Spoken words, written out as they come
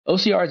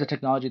OCR is a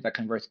technology that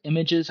converts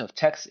images of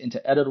text into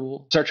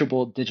editable,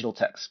 searchable digital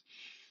text.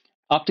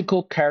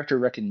 Optical character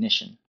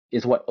recognition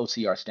is what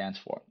OCR stands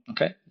for.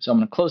 Okay, so I'm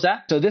going to close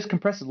that. So this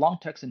compresses long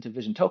text into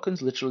vision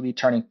tokens, literally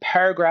turning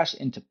paragraphs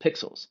into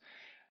pixels.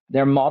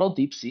 Their model,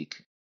 DeepSeek,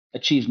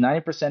 achieves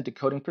 90%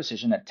 decoding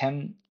precision at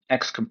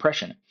 10x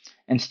compression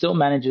and still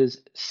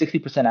manages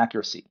 60%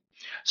 accuracy.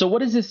 So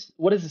what is this?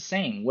 What is this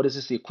saying? What is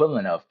this the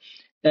equivalent of?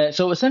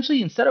 So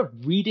essentially, instead of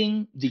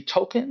reading the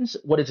tokens,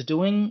 what it's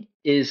doing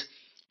is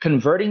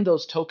converting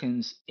those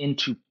tokens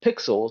into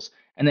pixels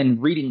and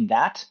then reading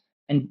that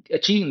and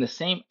achieving the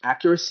same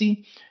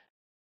accuracy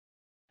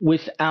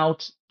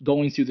without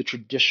going through the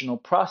traditional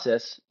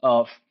process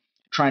of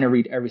trying to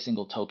read every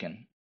single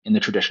token in the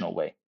traditional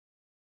way.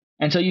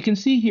 And so you can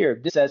see here,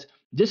 this says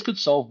this could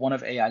solve one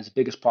of AI's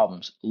biggest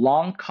problems,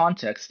 long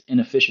context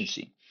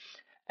inefficiency.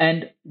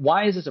 And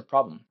why is this a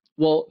problem?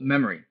 Well,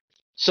 memory.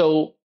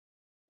 So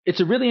it's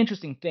a really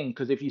interesting thing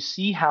because if you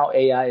see how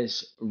AI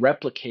is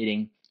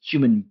replicating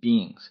human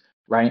beings,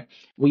 right?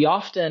 We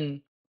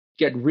often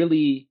get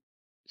really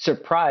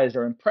surprised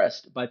or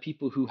impressed by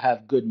people who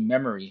have good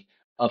memory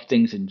of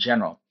things in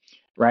general,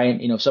 right?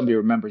 If somebody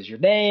remembers your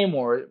name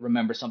or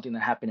remembers something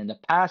that happened in the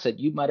past that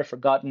you might have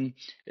forgotten,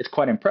 it's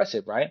quite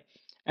impressive, right?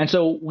 And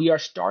so we are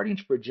starting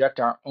to project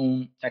our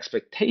own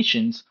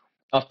expectations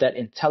of that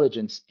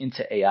intelligence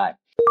into AI.